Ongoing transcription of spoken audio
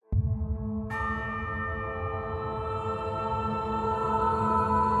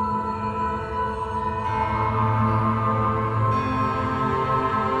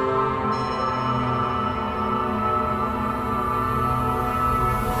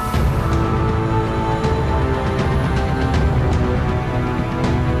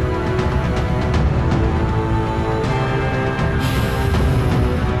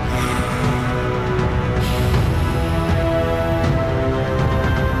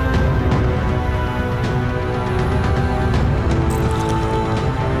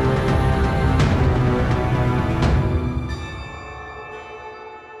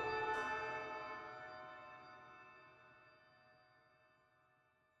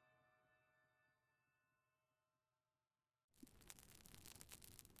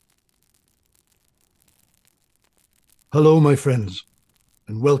Hello, my friends,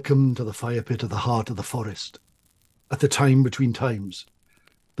 and welcome to the fire pit at the heart of the forest, at the time between times.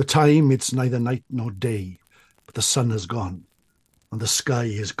 The time it's neither night nor day, but the sun has gone, and the sky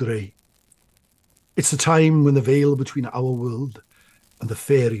is grey. It's the time when the veil between our world and the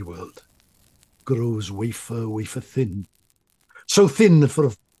fairy world grows wafer thin. So thin that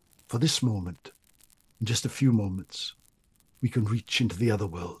for this moment, in just a few moments, we can reach into the other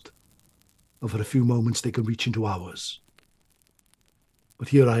world, and for a few moments they can reach into ours. But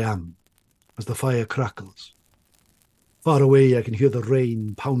here I am, as the fire crackles. Far away, I can hear the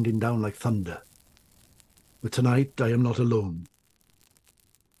rain pounding down like thunder. But tonight, I am not alone.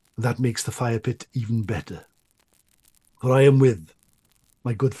 And that makes the fire pit even better. For I am with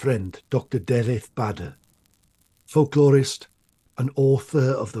my good friend, Dr Delyth Badder, folklorist and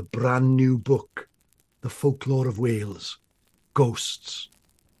author of the brand new book, The Folklore of Wales, Ghosts,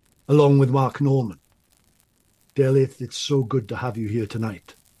 along with Mark Norman. Delyth, it's so good to have you here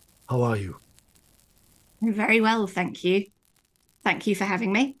tonight. How are you? Very well, thank you. Thank you for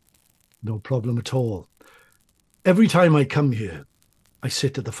having me. No problem at all. Every time I come here, I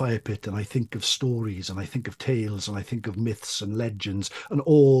sit at the fire pit and I think of stories and I think of tales and I think of myths and legends and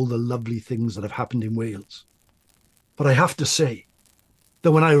all the lovely things that have happened in Wales. But I have to say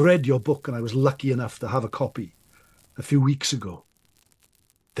that when I read your book, and I was lucky enough to have a copy a few weeks ago,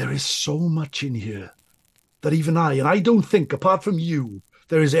 there is so much in here that even and I don't think, apart from you,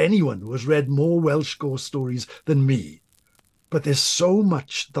 there is anyone who has read more Welsh ghost stories than me. But there's so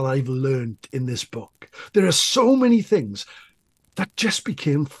much that I've learned in this book. There are so many things that just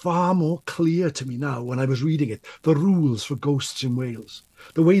became far more clear to me now when I was reading it. The rules for ghosts in Wales,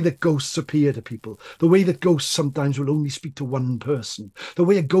 the way that ghosts appear to people, the way that ghosts sometimes will only speak to one person, the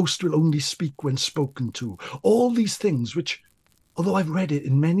way a ghost will only speak when spoken to. All these things, which, although I've read it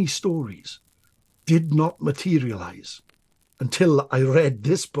in many stories, did not materialize until I read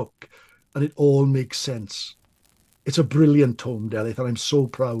this book, and it all makes sense. It's a brilliant tome, Delyth, and I'm so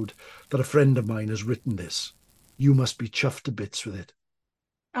proud that a friend of mine has written this. You must be chuffed to bits with it.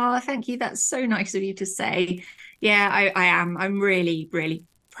 Oh, thank you. That's so nice of you to say. Yeah, I am. I'm really, really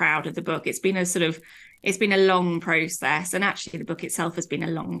proud of the book. It's been a long process. And actually, the book itself has been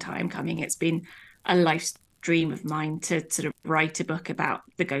a long time coming. It's been a life's dream of mine to sort of write a book about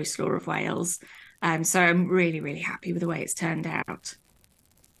the ghost lore of Wales. So I'm really, really happy with the way it's turned out.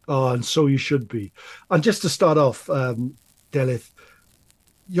 Oh, and so you should be. And just to start off, Delyth,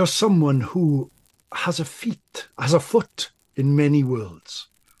 you're someone who has a foot in many worlds.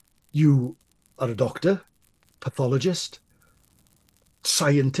 You are a doctor, pathologist,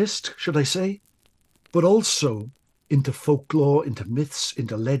 scientist, should I say, but also into folklore, into myths,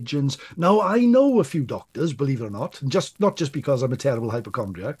 into legends. Now, I know a few doctors, believe it or not, and just not just because I'm a terrible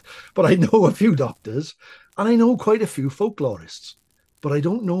hypochondriac, but I know a few doctors, and I know quite a few folklorists, but I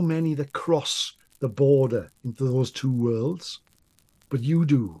don't know many that cross the border into those two worlds. But you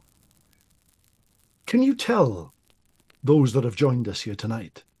do. Can you tell those that have joined us here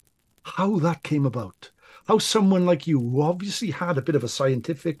tonight how that came about? How someone like you, who obviously had a bit of a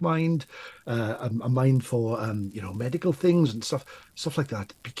scientific mind, a mind for medical things and stuff like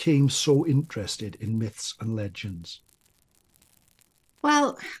that, became so interested in myths and legends.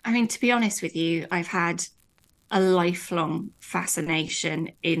 Well, I mean, to be honest with you, I've had a lifelong fascination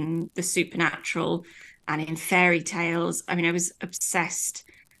in the supernatural and in fairy tales. I mean, I was obsessed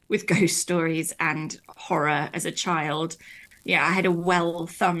with ghost stories and horror as a child. Yeah, I had a well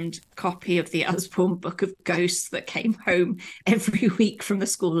thumbed copy of the Usborne Book of Ghosts that came home every week from the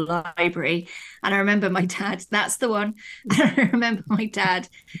school library. And I remember my dad, that's the one. And I remember my dad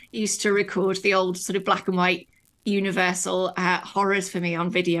used to record the old sort of black and white Universal horrors for me on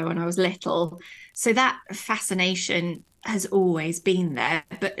video when I was little. So that fascination has always been there.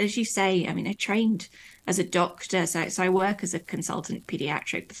 But as you say, I mean, I trained as a doctor. So I work as a consultant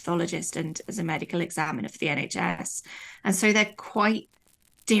pediatric pathologist and as a medical examiner for the NHS. And so they're quite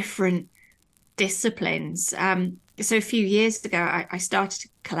different disciplines. So a few years ago, I started to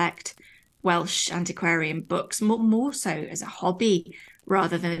collect Welsh antiquarian books, more so as a hobby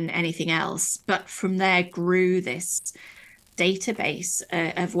rather than anything else. But from there grew this database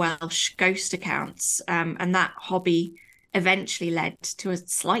of Welsh ghost accounts. And that hobby eventually led to a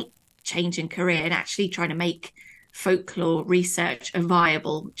slight change in career and actually trying to make folklore research a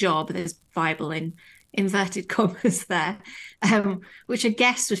viable job. There's viable in inverted commas there, which I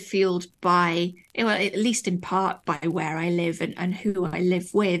guess was fueled by, well, at least in part by where I live and who I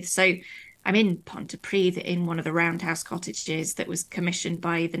live with. So I'm in Pontypridd in one of the roundhouse cottages that was commissioned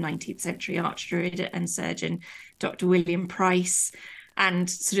by the 19th century archdruid and surgeon Dr. William Price. And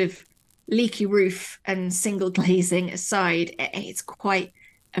sort of leaky roof and single glazing aside, it's quite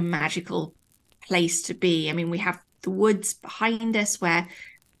a magical place to be. I mean, we have the woods behind us where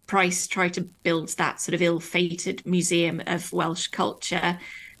Price tried to build that sort of ill-fated museum of Welsh culture,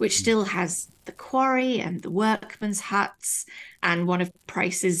 which still has the quarry and the workmen's huts and one of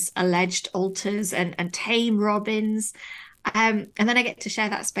Price's alleged altars and tame robins. And then I get to share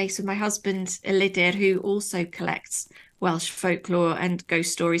that space with my husband, Elidir, who also collects Welsh folklore and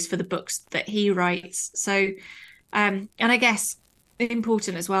ghost stories for the books that he writes. So, and I guess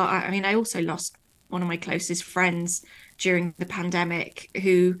important as well. I mean, I also lost one of my closest friends during the pandemic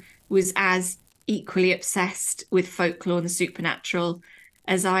who was as equally obsessed with folklore and the supernatural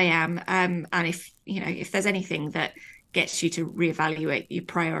as I am. And if there's anything that gets you to reevaluate your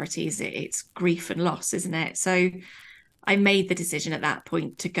priorities, it's grief and loss, isn't it? So I made the decision at that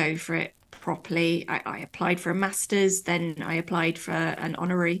point to go for it properly. I applied for a master's, then I applied for an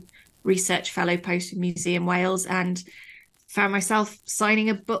honorary research fellow post in Museum Wales, and found myself signing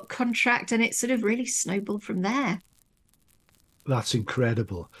a book contract, and it sort of really snowballed from there. That's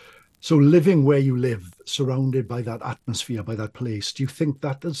incredible. So living where you live, surrounded by that atmosphere, by that place, do you think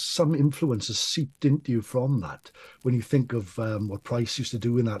that there's some influence has seeped into you from that when you think of what Price used to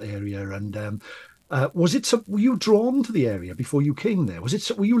do in that area? And were you drawn to the area before you came there?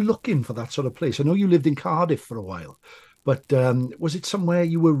 Were you looking for that sort of place? I know you lived in Cardiff for a while, but was it somewhere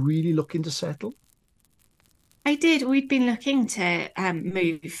you were really looking to settle? I did. We'd been looking to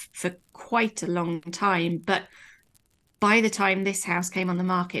move for quite a long time, but by the time this house came on the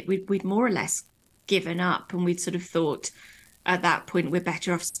market, we'd more or less given up, and we'd sort of thought at that point we're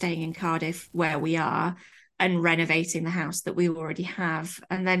better off staying in Cardiff where we are and renovating the house that we already have.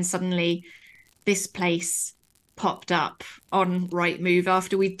 And then suddenly this place popped up on Rightmove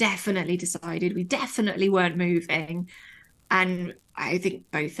after we definitely decided we definitely weren't moving. And I think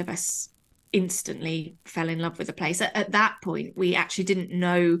both of us instantly fell in love with the place. At that point, we actually didn't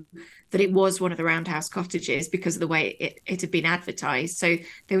know that it was one of the Roundhouse cottages because of the way it had been advertised. So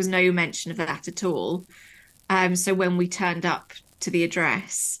there was no mention of that at all. So when we turned up to the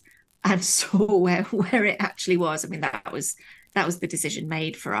address and saw where it actually was, I mean, that was the decision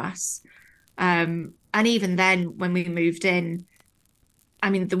made for us. And even then, when we moved in, I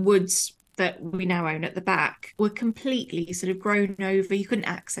mean, the woods that we now own at the back were completely sort of grown over. You couldn't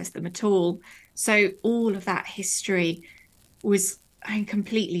access them at all. So all of that history was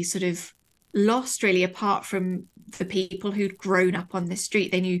completely sort of lost, really, apart from the people who'd grown up on this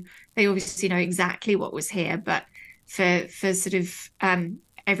street. They obviously know exactly what was here, but for sort of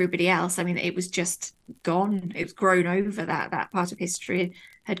everybody else, I mean, it was just gone. It was grown over. That part of history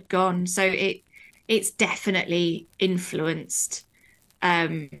had gone. So it's definitely influenced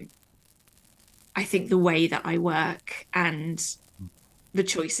I think the way that I work and the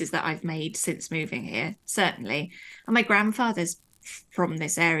choices that I've made since moving here, certainly. And my grandfather's from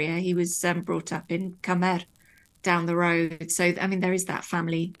this area. He was brought up in Camer down the road. So, I mean, there is that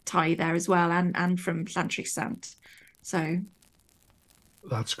family tie there as well, and from Llantrisant. So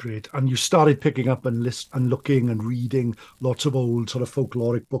That's great. And you started picking up and looking and reading lots of old sort of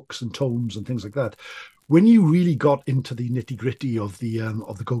folkloric books and tomes and things like that. When you really got into the nitty gritty of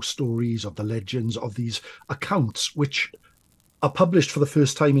the ghost stories, of the legends, of these accounts, which are published for the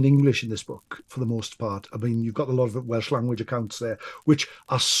first time in English in this book, for the most part. I mean, you've got a lot of Welsh language accounts there, which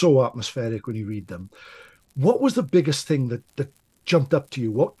are so atmospheric when you read them. What was the biggest thing that jumped up to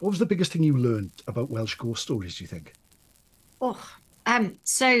you? What was the biggest thing you learned about Welsh ghost stories, do you think? oh,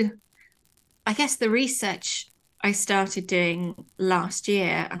 so I guess the research I started doing last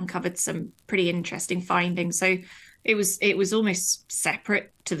year uncovered some pretty interesting findings. So it was almost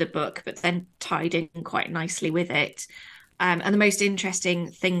separate to the book, but then tied in quite nicely with it. And the most interesting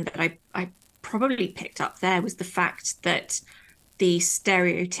thing that I probably picked up there was the fact that the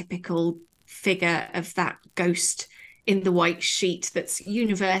stereotypical figure of that ghost in the white sheet that's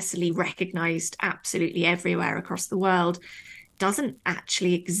universally recognized absolutely everywhere across the world doesn't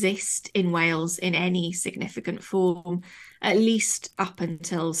actually exist in Wales in any significant form, at least up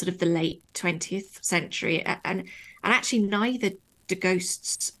until sort of the late 20th century. And actually neither do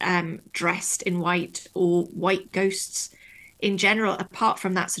ghosts dressed in white or white ghosts in general, apart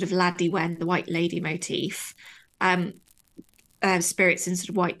from that sort of laddie wen, the white lady motif. Spirits in sort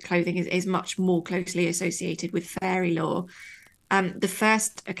of white clothing is much more closely associated with fairy lore. The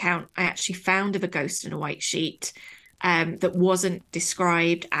first account I actually found of a ghost in a white sheet that wasn't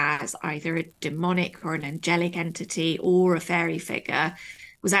described as either a demonic or an angelic entity or a fairy figure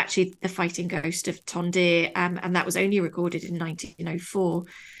was actually the fighting ghost of Tondir, and that was only recorded in 1904.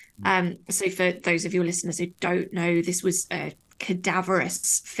 So for those of your listeners who don't know, this was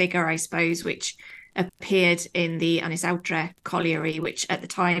cadaverous figure, I suppose, which appeared in the Anisaudre colliery, which at the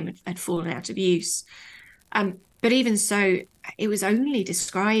time had fallen out of use. But even so, it was only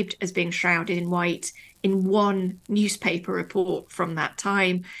described as being shrouded in white in one newspaper report from that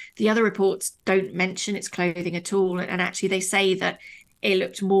time. The other reports don't mention its clothing at all. And actually, they say that it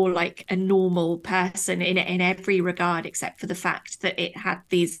looked more like a normal person in every regard, except for the fact that it had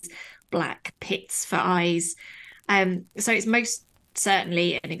these black pits for eyes. So it's most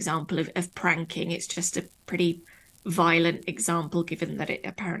certainly an example of pranking. It's just a pretty violent example, given that it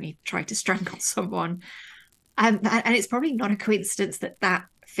apparently tried to strangle someone. And it's probably not a coincidence that that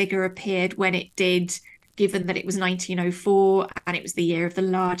figure appeared when it did, given that it was 1904 and it was the year of the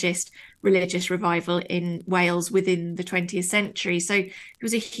largest religious revival in Wales within the 20th century. So it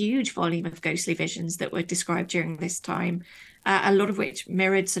was a huge volume of ghostly visions that were described during this time, a lot of which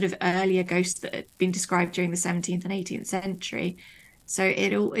mirrored sort of earlier ghosts that had been described during the 17th and 18th century. So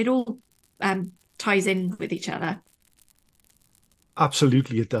it all ties in with each other.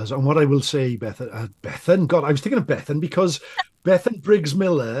 Absolutely, it does. And what I will say, Bethan, God, I was thinking of Bethan because Bethan Briggs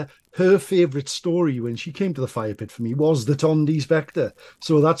Miller, her favourite story when she came to the fire pit for me was the Tondi Spectre.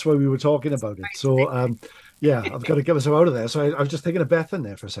 So that's why we were talking about it. So, yeah, I've got to get myself out of there. So I was just thinking of Bethan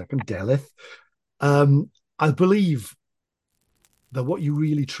there for a second, Delyth. I believe that what you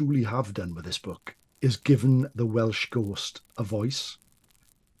really truly have done with this book is given the Welsh ghost a voice.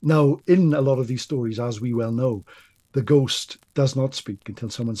 Now, in a lot of these stories, as we well know, the ghost does not speak until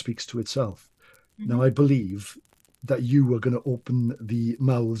someone speaks to itself. Mm-hmm. Now, I believe that you are going to open the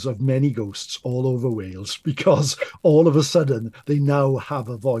mouths of many ghosts all over Wales because all of a sudden they now have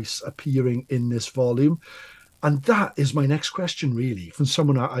a voice appearing in this volume. And that is my next question, really, from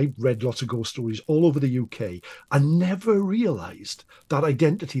someone I read lots of ghost stories all over the UK and never realised that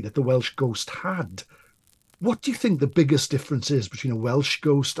identity that the Welsh ghost had. What do you think the biggest difference is between a Welsh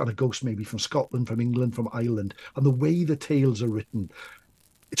ghost and a ghost maybe from Scotland, from England, from Ireland, and the way the tales are written?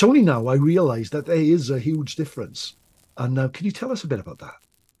 It's only now I realise that there is a huge difference. And now, can you tell us a bit about that?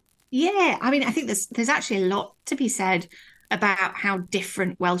 Yeah, I mean, I think there's actually a lot to be said about how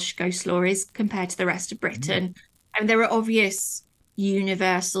different Welsh ghost lore is compared to the rest of Mm. Britain. And there are obvious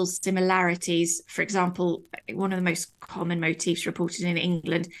universal similarities. For example, one of the most common motifs reported in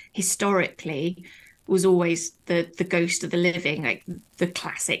England historically was always the ghost of the living, like the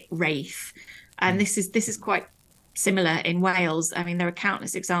classic wraith. And Mm. this is quite similar in Wales. I mean, there are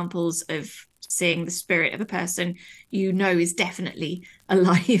countless examples of seeing the spirit of a person you know is definitely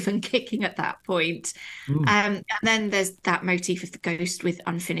alive and kicking at that point. Mm. And then there's that motif of the ghost with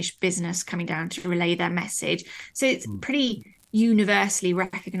unfinished business coming down to relay their message. So it's Mm. pretty universally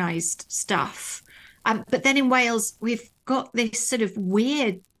recognized stuff. But then in Wales, we've got this sort of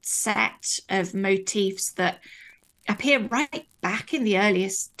weird set of motifs that appear right back in the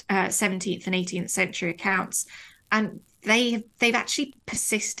earliest 17th and 18th century accounts. And they've actually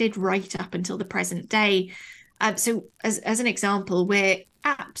persisted right up until the present day. So as an example, we're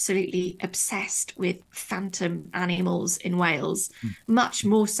absolutely obsessed with phantom animals in Wales, Mm. much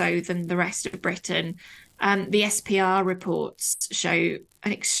more so than the rest of Britain. The SPR reports show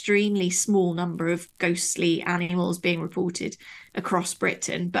an extremely small number of ghostly animals being reported across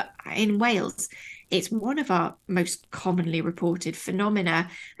Britain, but in Wales, it's one of our most commonly reported phenomena.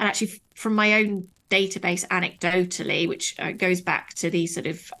 And actually, from my own database anecdotally, which goes back to the sort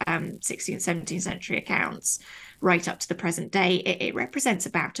of 16th, 17th century accounts, right up to the present day, it represents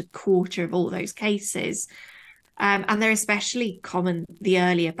about a quarter of all those cases. And they're especially common the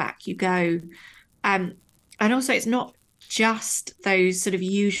earlier back you go. And also, it's not just those sort of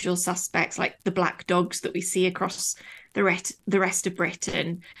usual suspects like the black dogs that we see across the rest of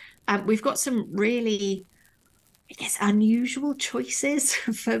Britain. We've got some really, I guess, unusual choices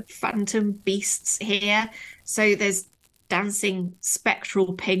for phantom beasts here. So there's dancing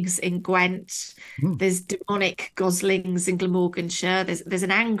spectral pigs in Gwent. Mm. There's demonic goslings in Glamorganshire. There's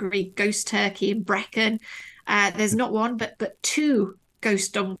an angry ghost turkey in Brecon. There's not one but two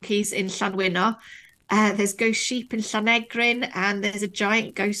ghost donkeys in Llanwynno. There's ghost sheep in Llanegrin, and there's a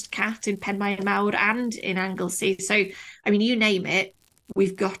giant ghost cat in Penmaen Mawr and in Anglesey. So, I mean, you name it,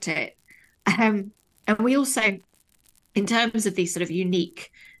 we've got it. And we also, in terms of these sort of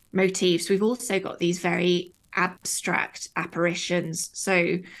unique motifs, we've also got these very abstract apparitions.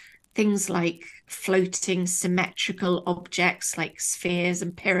 So things like floating symmetrical objects like spheres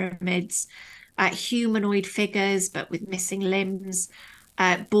and pyramids, humanoid figures but with missing limbs,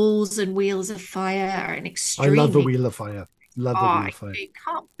 balls and wheels of fire are an I love a extremely wheel of fire. Love a wheel oh, of fire. you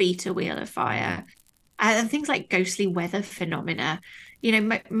can't beat a wheel of Mm. fire. And things like ghostly weather phenomena, you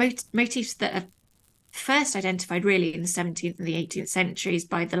know, motifs that are first identified really in the 17th and the 18th centuries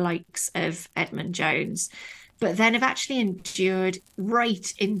by the likes of Edmund Jones, but then have actually endured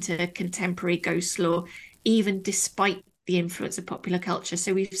right into contemporary ghost lore, even despite the influence of popular culture.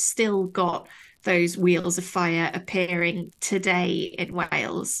 So we've still got those wheels of fire appearing today in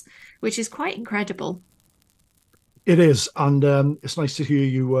Wales, which is quite incredible. It is, and it's nice to hear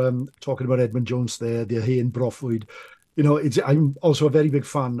you talking about Edmund Jones there, the Hen Broffwyd. I'm also a very big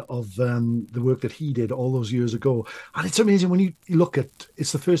fan of the work that he did all those years ago, and it's amazing when you look at.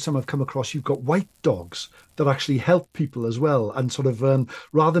 It's the first time I've come across you've got white dogs that actually help people as well, and sort of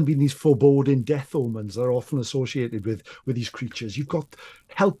rather than being these foreboding death omens that are often associated with these creatures, you've got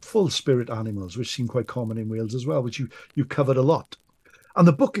helpful spirit animals, which seem quite common in Wales as well, which you covered a lot. And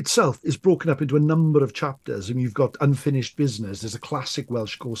the book itself is broken up into a number of chapters. And you've got unfinished business. There's a classic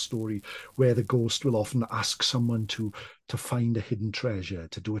Welsh ghost story where the ghost will often ask someone to find a hidden treasure,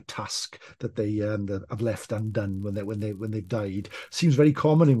 to do a task that they that have left undone when they've died. Seems very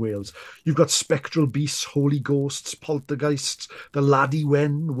common in Wales. You've got spectral beasts, holy ghosts, poltergeists, the laddie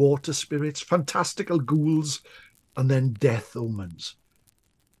wen, water spirits, fantastical ghouls, and then death omens.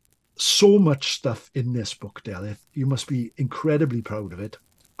 So much stuff in this book, Delyth. You must be incredibly proud of it.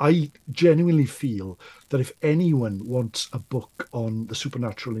 I genuinely feel that if anyone wants a book on the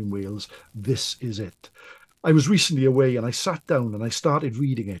supernatural in Wales, this is it. I was recently away and I sat down and I started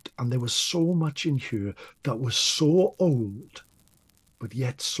reading it, and there was so much in here that was so old, but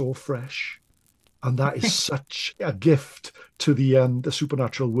yet so fresh. And that is such a gift to the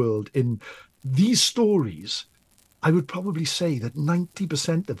supernatural world. In these stories, I would probably say that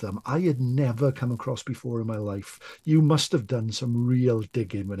 90% of them I had never come across before in my life. You must have done some real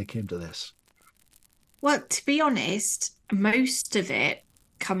digging when it came to this. Well, to be honest, most of it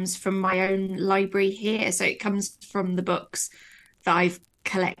comes from my own library here. So it comes from the books that I've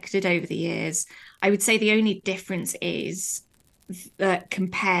collected over the years. I would say the only difference is that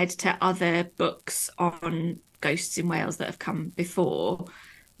compared to other books on ghosts in Wales that have come before,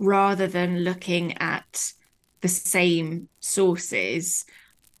 rather than looking at the same sources,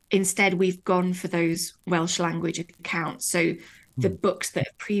 instead we've gone for those Welsh language accounts. So the Hmm. books that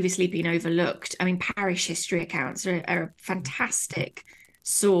have previously been overlooked, I mean, parish history accounts are a fantastic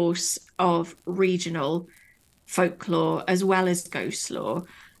source of regional folklore as well as ghost lore.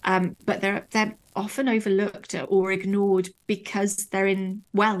 But they're often overlooked or ignored because they're in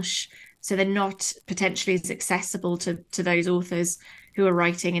Welsh. So they're not potentially as accessible to those authors who are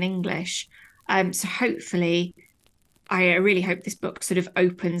writing in English. So hopefully, I really hope this book sort of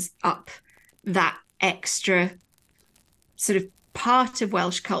opens up that extra sort of part of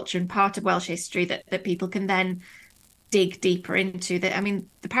Welsh culture and part of Welsh history that people can then dig deeper into. That, I mean,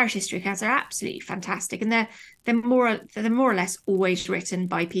 the parish history accounts are absolutely fantastic, and they're more or less always written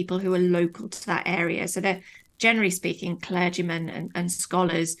by people who are local to that area. So they're generally speaking clergymen and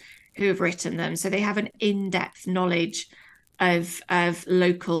scholars who have written them. So they have an in-depth knowledge of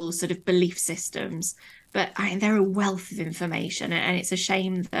local sort of belief systems. But I mean, they're a wealth of information, and it's a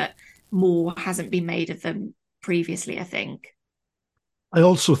shame that more hasn't been made of them previously, I think. I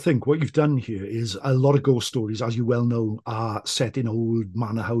also think what you've done here is a lot of ghost stories, as you well know, are set in old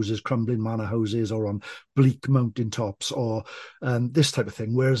manor houses, crumbling manor houses, or on bleak mountain tops, or this type of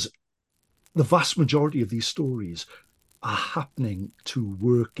thing. Whereas the vast majority of these stories are happening to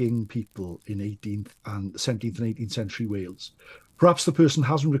working people in 18th and 17th and 18th century Wales. Perhaps the person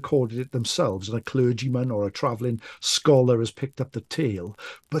hasn't recorded it themselves, and a clergyman or a travelling scholar has picked up the tale,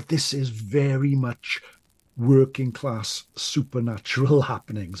 but this is very much working class supernatural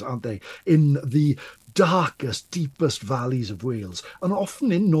happenings, aren't they? In the darkest, deepest valleys of Wales, and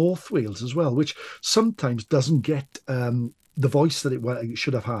often in North Wales as well, which sometimes doesn't get the voice that it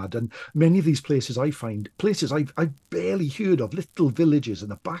should have had. And many of these places I find, places I've barely heard of, little villages in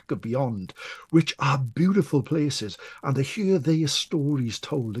the back of beyond, which are beautiful places. And to hear their stories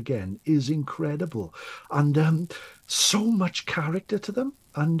told again is incredible. And so much character to them.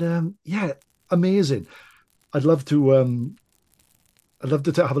 And yeah, amazing. I'd love to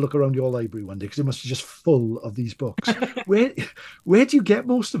have a look around your library one day because it must be just full of these books. Where where do you get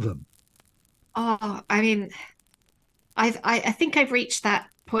most of them? Oh, I mean, I think I've reached that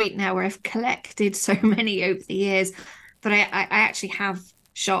point now where I've collected so many over the years that I actually have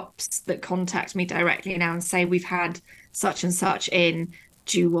shops that contact me directly now and say we've had such and such in.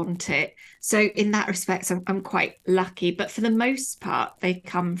 Do you want it? So in that respect, I'm quite lucky. But for the most part, they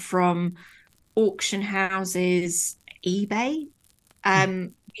come from auction houses, eBay.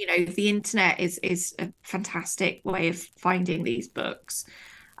 The internet is a fantastic way of finding these books.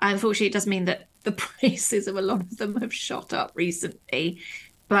 Unfortunately, it does mean that the prices of a lot of them have shot up recently.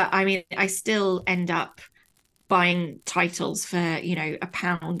 But I mean, I still end up buying titles for,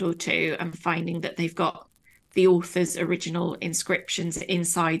 £1 or two and finding that they've got the author's original inscriptions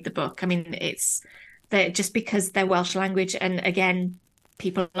inside the book. I mean, it's they're just because they're Welsh language, and again,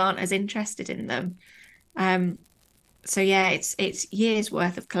 people aren't as interested in them. Um, so yeah, it's years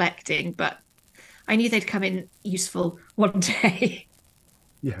worth of collecting, but I knew they'd come in useful one day.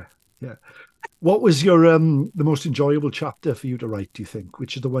 Yeah, yeah. What was your the most enjoyable chapter for you to write, do you think?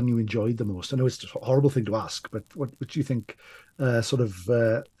 Which is the one you enjoyed the most? I know it's a horrible thing to ask, but what do you think sort of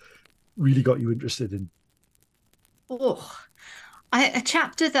really got you interested in? Oh, a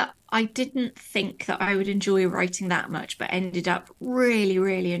chapter that I didn't think that I would enjoy writing that much, but ended up really,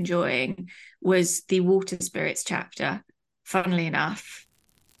 really enjoying was the water spirits chapter. Funnily enough,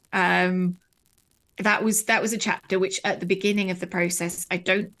 um, that was a chapter which, at the beginning of the process, I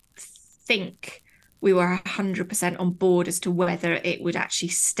don't think we were 100% on board as to whether it would actually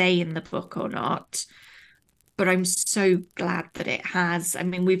stay in the book or not. But I'm so glad that it has. I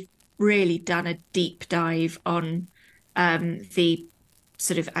mean, we've really done a deep dive on the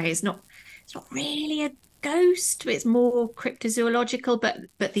sort of it's not really a ghost, it's more cryptozoological,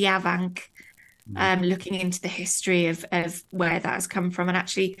 but the Avank, Mm. looking into the history of where that has come from, and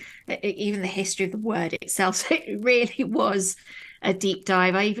actually even the history of the word itself. So it really was a deep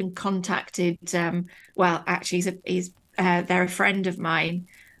dive. I even contacted, well, actually, they're a friend of mine,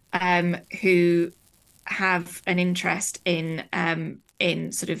 who have an interest in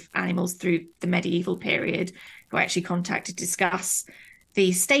sort of animals through the medieval period, who I actually contacted to discuss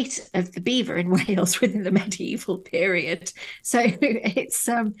the state of the beaver in Wales within the medieval period. So it's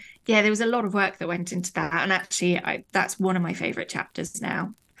yeah, there was a lot of work that went into that, and actually that's one of my favorite chapters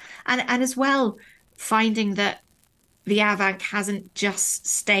now. And as well, finding that the Avank hasn't just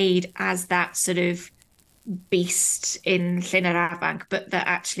stayed as that sort of beast in Llynur Afanc, but that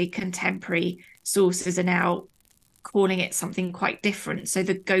actually contemporary sources are now calling it something quite different. So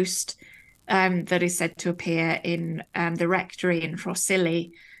the ghost, that is said to appear in, the rectory in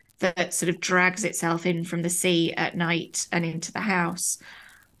Rhossili, that sort of drags itself in from the sea at night and into the house,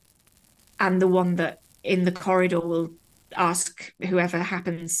 and the one that in the corridor will ask whoever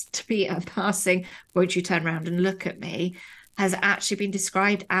happens to be passing, won't you turn around and look at me, has actually been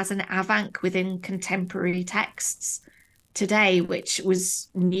described as an Avanc within contemporary texts today, which was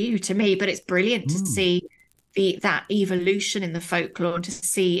new to me. But it's brilliant to Mm. see that evolution in the folklore, and to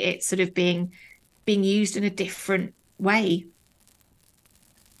see it sort of being used in a different way.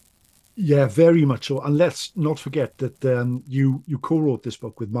 Yeah, very much so. And let's not forget that you co-wrote this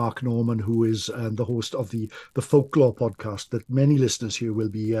book with Mark Norman, who is the host of the Folklore podcast that many listeners here will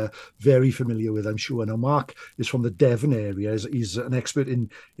be very familiar with, I'm sure. Now, Mark is from the Devon area. He's an expert in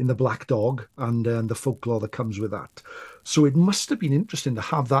the black dog and the folklore that comes with that. So it must have been interesting to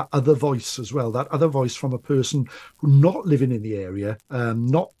have that other voice as well, that other voice from a person who not living in the area,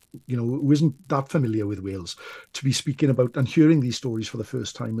 not who isn't that familiar with Wales, to be speaking about and hearing these stories for the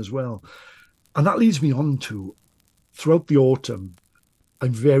first time as well. And that leads me on to throughout the autumn.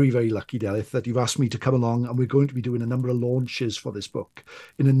 I'm very, very lucky, Delyth, that you've asked me to come along, and we're going to be doing a number of launches for this book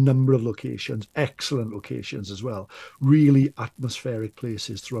in a number of locations, excellent locations as well, really atmospheric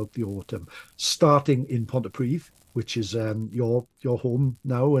places throughout the autumn, starting in Pontypridd, which is your home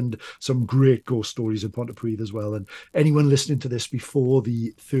now, and some great ghost stories in Pontypridd as well. And anyone listening to this before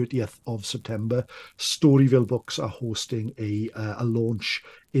the 30th of September, Storyville Books are hosting a launch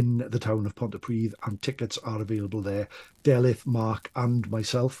in the town of Pontypridd, and tickets are available there. Delyth, Mark, and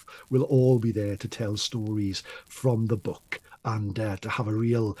myself will all be there to tell stories from the book and to have a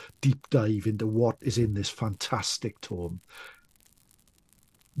real deep dive into what is in this fantastic tome.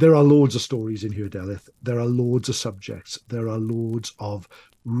 There are loads of stories in here, Delyth. There are loads of subjects. There are loads of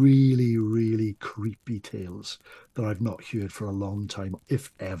really, really creepy tales that I've not heard for a long time, if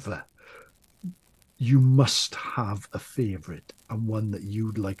ever. You must have a favourite and one that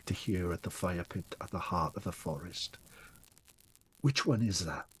you'd like to hear at the fire pit at the heart of the forest. Which one is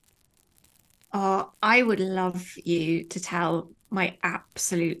that? Oh, I would love you to tell my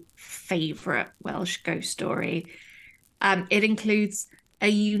absolute favourite Welsh ghost story. It includes a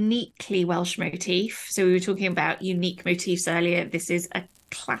uniquely Welsh motif. So we were talking about unique motifs earlier. This is a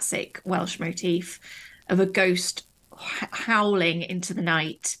classic Welsh motif of a ghost howling into the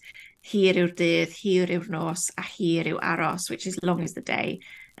night. Hir yw'r dydd, hir yw'r nos, a hir yw aros, which is long as the day,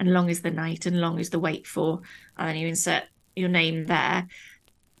 and long as the night, and long as the wait for. And then you insert your name there.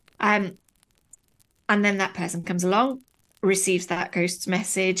 Um, and then that person comes along, receives that ghost's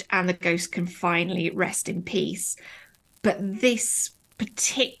message, and the ghost can finally rest in peace. But this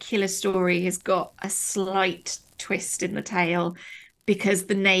particular story has got a slight twist in the tale, because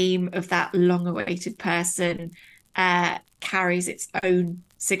the name of that long-awaited person carries its own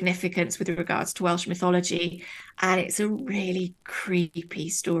significance with regards to Welsh mythology, and it's a really creepy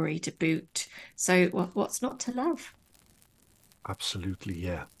story to boot. So, what's not to love? Absolutely,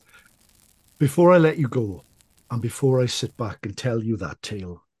 yeah. Before I let you go, and before I sit back and tell you that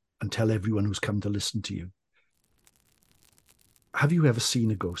tale, and tell everyone who's come to listen to you, have you ever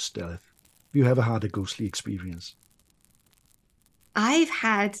seen a ghost, Delyth? Have you ever had a ghostly experience? I've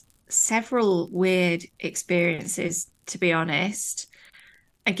had several weird experiences, to be honest.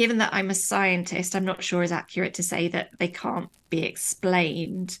 And given that I'm a scientist, I'm not sure it's accurate to say that they can't be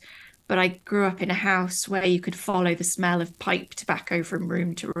explained. But I grew up in a house where you could follow the smell of pipe tobacco from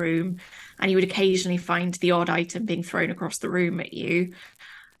room to room, and you would occasionally find the odd item being thrown across the room at you.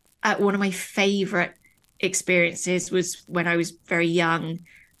 One of my favorite experiences was when I was very young,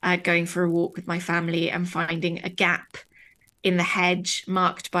 going for a walk with my family and finding a gap in the hedge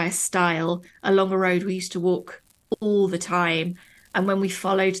marked by a stile along a road we used to walk all the time. And when we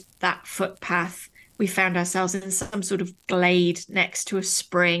followed that footpath, we found ourselves in some sort of glade next to a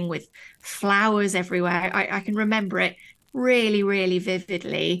spring with flowers everywhere. I can remember it really, really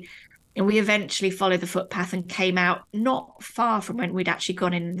vividly. And we eventually followed the footpath and came out not far from when we'd actually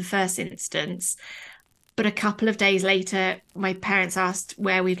gone in the first instance. But a couple of days later, my parents asked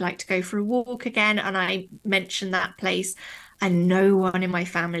where we'd like to go for a walk again. And I mentioned that place. And no one in my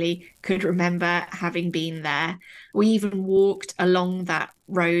family could remember having been there. We even walked along that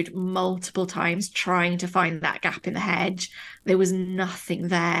road multiple times trying to find that gap in the hedge. There was nothing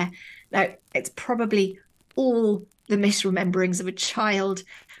there. Now, it's probably all the misrememberings of a child,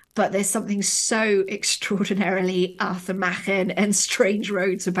 but there's something so extraordinarily Arthur Machen and strange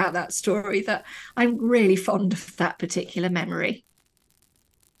roads about that story that I'm really fond of that particular memory.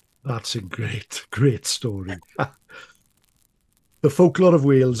 That's a great, great story. The Folklore of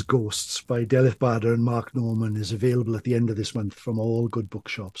Wales Ghosts by Delyth Badder and Mark Norman is available at the end of this month from all good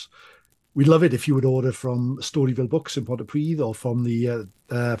bookshops. We'd love it if you would order from Storyville Books in Pontypridd or from the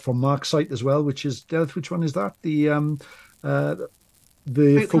from Mark's site as well, which is Delyth. Which one is that? Uh,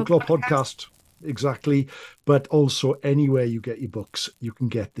 the Folklore Folklore podcast. Podcast, exactly. But also anywhere you get your books, you can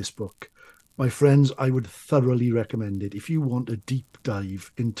get this book. My friends, I would thoroughly recommend it if you want a deep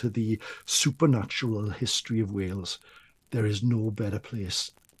dive into the supernatural history of Wales. There is no better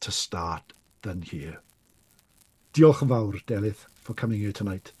place to start than here. Diolch yn fawr, Delyth, for coming here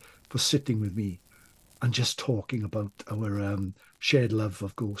tonight, for sitting with me and just talking about our shared love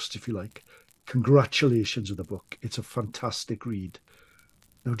of ghosts, if you like. Congratulations with the book. It's a fantastic read.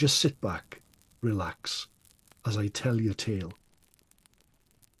 Now just sit back, relax, as I tell your tale.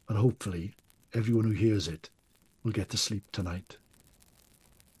 And hopefully, everyone who hears it will get to sleep tonight.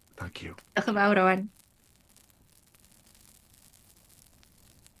 Thank you. Diolch yn fawr, Owen.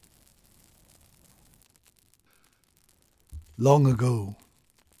 Long ago,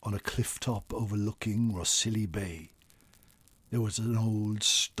 on a cliff top overlooking Rossili Bay, there was an old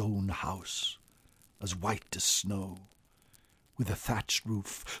stone house, as white as snow, with a thatched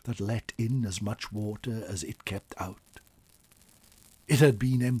roof that let in as much water as it kept out. It had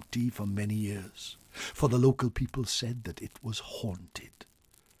been empty for many years, for the local people said that it was haunted.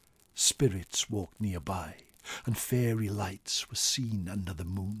 Spirits walked nearby, and fairy lights were seen under the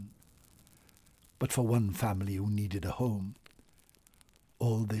moon. But for one family who needed a home,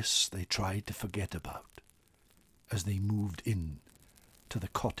 all this they tried to forget about as they moved in to the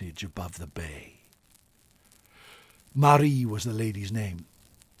cottage above the bay. Marie was the lady's name.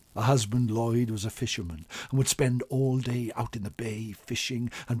 Her husband Lloyd was a fisherman and would spend all day out in the bay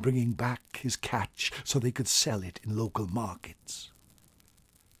fishing and bringing back his catch so they could sell it in local markets.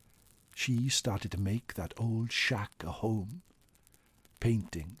 She started to make that old shack a home,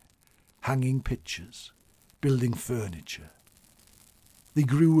 painting, hanging pictures, building furniture. They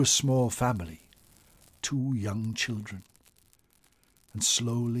grew a small family, 2 young children, and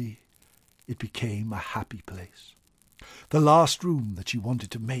slowly it became a happy place. The last room that she wanted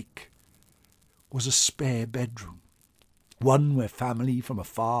to make was a spare bedroom, one where family from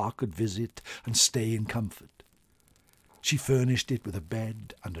afar could visit and stay in comfort. She furnished it with a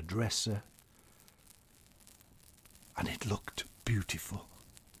bed and a dresser, and it looked beautiful.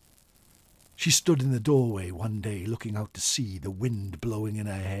 She stood in the doorway one day looking out to sea, the wind blowing in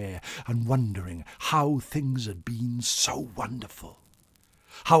her hair, and wondering how things had been so wonderful,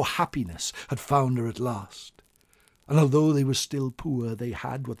 how happiness had found her at last. And although they were still poor, they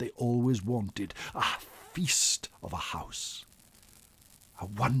had what they always wanted, a feast of a house, a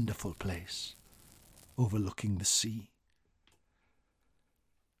wonderful place overlooking the sea.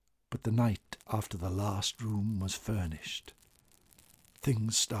 But the night after the last room was furnished,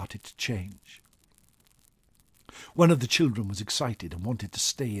 things started to change. One of the children was excited and wanted to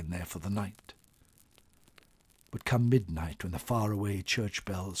stay in there for the night. But come midnight, when the faraway church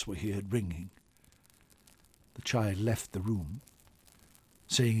bells were heard ringing, the child left the room,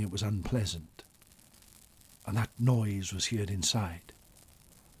 saying it was unpleasant, and that noise was heard inside.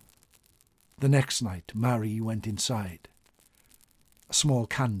 The next night, Mary went inside. A small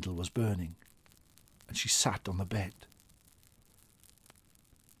candle was burning, and she sat on the bed.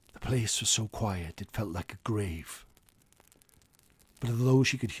 The place was so quiet it felt like a grave. But although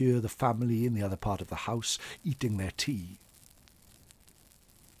she could hear the family in the other part of the house eating their tea,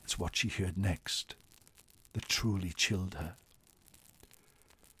 it's what she heard next that truly chilled her.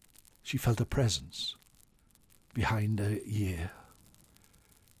 She felt a presence behind her ear,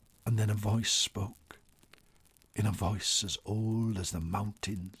 and then a voice spoke, in a voice as old as the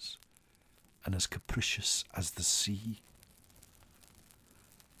mountains and as capricious as the sea.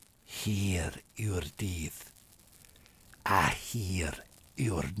 Hear your death. I hear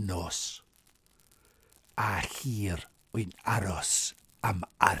your nos. I hear when aros am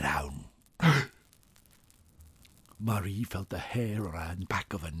around. Marie felt the hair around the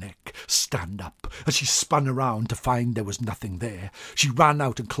back of her neck stand up as she spun around to find there was nothing there. She ran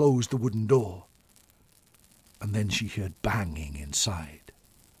out and closed the wooden door. And then she heard banging inside.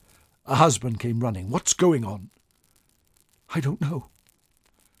 Her husband came running. What's going on? I don't know.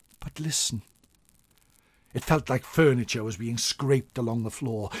 But listen. It felt like furniture was being scraped along the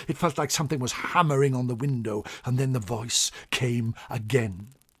floor. It felt like something was hammering on the window. And then the voice came again.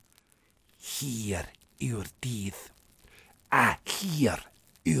 Hear your teeth. I hear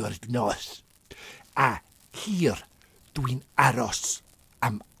your nose. I hear twin arrows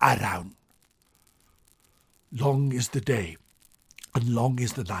am around. Long is the day, and long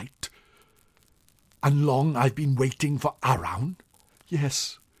is the night, and long I've been waiting for Around.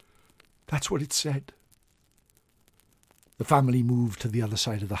 Yes, that's what it said. The family moved to the other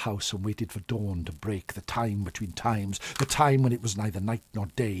side of the house and waited for dawn to break, the time between times, the time when it was neither night nor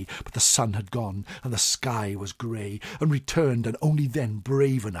day, but the sun had gone and the sky was grey, and returned, and only then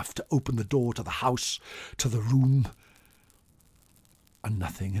brave enough to open the door to the house, to the room, and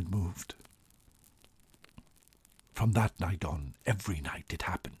nothing had moved. From that night on, every night it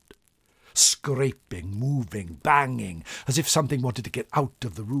happened. Scraping, moving, banging, as if something wanted to get out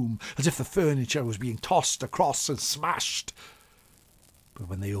of the room, as if the furniture was being tossed across and smashed. But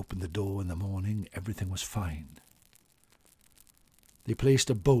when they opened the door in the morning, everything was fine. They placed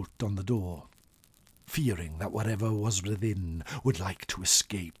a bolt on the door, fearing that whatever was within would like to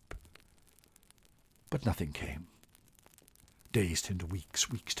escape. But nothing came. Days turned to weeks,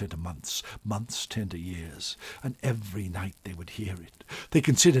 weeks turned to months, months turned to years, and every night they would hear it. They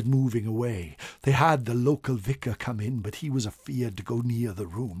considered moving away. They had the local vicar come in, but he was afeard to go near the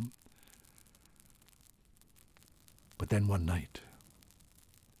room. But then one night,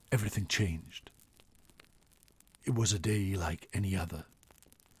 everything changed. It was a day like any other.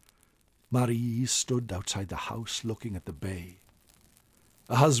 Marie stood outside the house looking at the bay.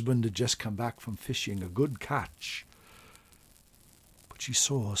 Her husband had just come back from fishing, a good catch. She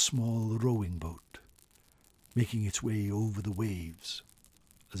saw a small rowing boat making its way over the waves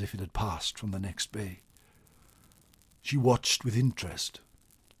as if it had passed from the next bay. She watched with interest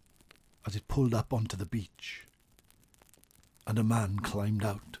as it pulled up onto the beach, and a man climbed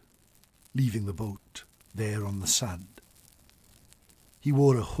out, leaving the boat there on the sand. He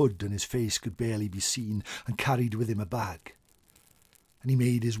wore a hood and his face could barely be seen, and carried with him a bag, and he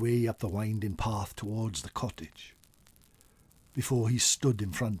made his way up the winding path towards the cottage. Before he stood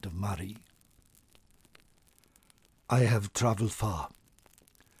in front of Marie. I have travelled far.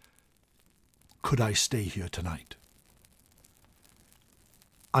 Could I stay here tonight?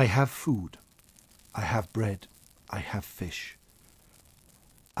 I have food. I have bread. I have fish.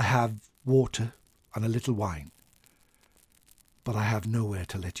 I have water and a little wine. But I have nowhere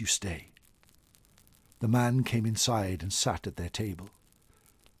to let you stay. The man came inside and sat at their table.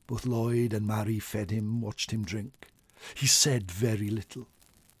 Both Lloyd and Marie fed him, watched him drink. He said very little.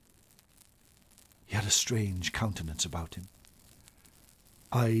 He had a strange countenance about him,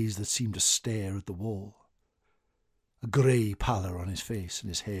 eyes that seemed to stare at the wall, a grey pallor on his face, and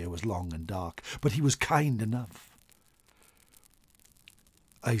his hair was long and dark, but he was kind enough.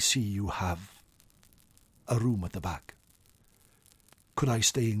 I see you have a room at the back. Could I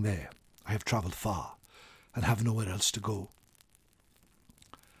stay in there? I have travelled far and have nowhere else to go.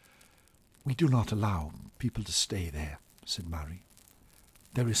 We do not allow people to stay there, said Marie.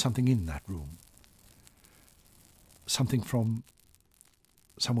 There is something in that room. Something from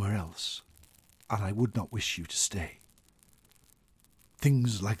somewhere else, and I would not wish you to stay.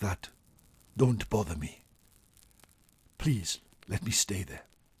 Things like that don't bother me. Please, let me stay there.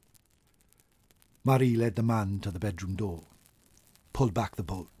 Marie led the man to the bedroom door, pulled back the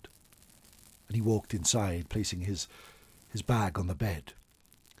bolt, and he walked inside, placing his bag on the bed.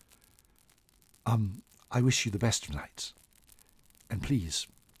 I wish you the best of nights. And please,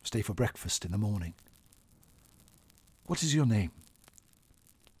 stay for breakfast in the morning. What is your name?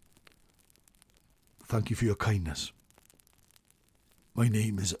 Thank you for your kindness. My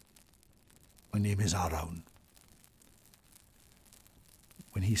name is Araun.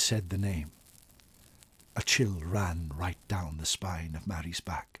 When he said the name, a chill ran right down the spine of Marie's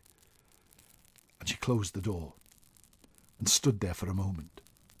back, and she closed the door and stood there for a moment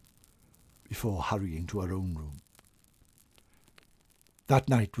before hurrying to her own room. That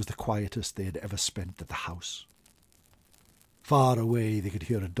night was the quietest they had ever spent at the house. Far away they could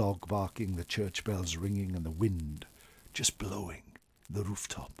hear a dog barking, the church bells ringing, and the wind just blowing the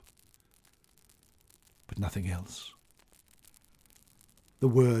rooftop. But nothing else. The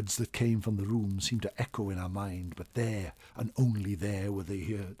words that came from the room seemed to echo in our mind, but there, and only there, were they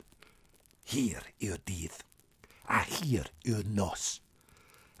heard. Here, yw'r dydd, a here yw'r nos,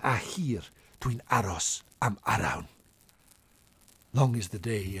 a here dwi'n aros am Arawn. Long is the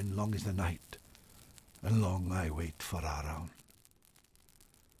day and long is the night, and long I wait for Arawn.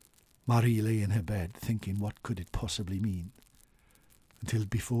 Marie lay in her bed, thinking what could it possibly mean, until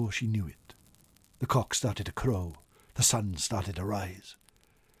before she knew it, the cock started to crow, the sun started to rise,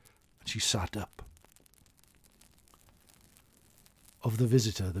 and she sat up. Of the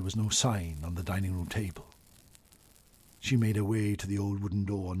visitor there was no sign on the dining room table. She made her way to the old wooden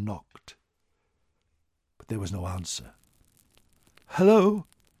door and knocked, but there was no answer. Hello?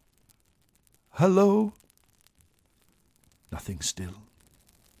 Hello? Nothing still.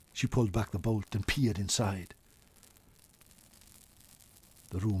 She pulled back the bolt and peered inside.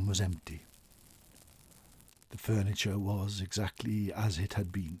 The room was empty. The furniture was exactly as it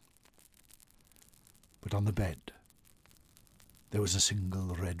had been. But on the bed, there was a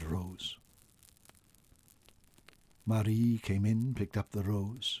single red rose. Marie came in, picked up the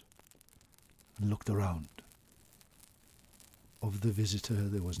rose, and looked around. Of the visitor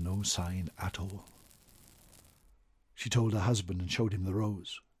there was no sign at all. She told her husband and showed him the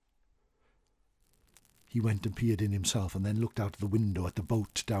rose. He went and peered in himself and then looked out of the window at the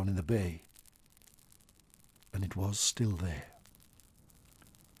boat down in the bay. And it was still there,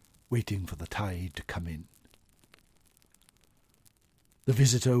 waiting for the tide to come in. The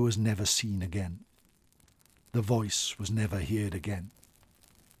visitor was never seen again. The voice was never heard again.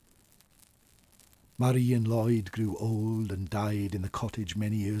 Marie and Lloyd grew old and died in the cottage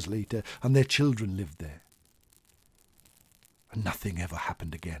many years later, and their children lived there. And nothing ever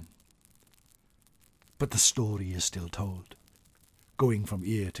happened again. But the story is still told, going from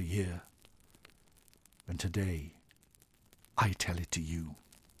year to year. And today, I tell it to you.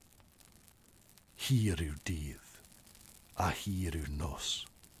 Here yw'r dydd, a here yw'r nos,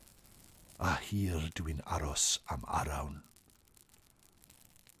 a here dwi'n aros am Arawn.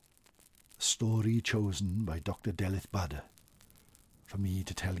 A story chosen by Dr Delyth Badder for me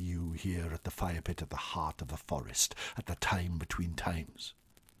to tell you here at the fire pit at the heart of the forest at the time between times.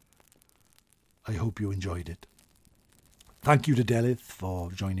 I hope you enjoyed it. Thank you to Delyth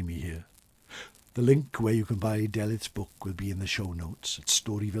for joining me here. The link where you can buy Delyth's book will be in the show notes at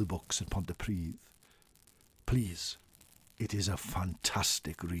Storyville Books at Pontypridd. Please, it is a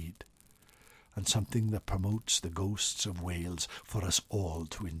fantastic read and something that promotes the ghosts of Wales for us all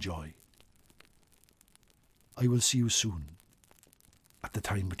to enjoy. I will see you soon at the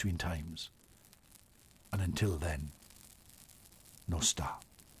time between times. And until then, Nos da.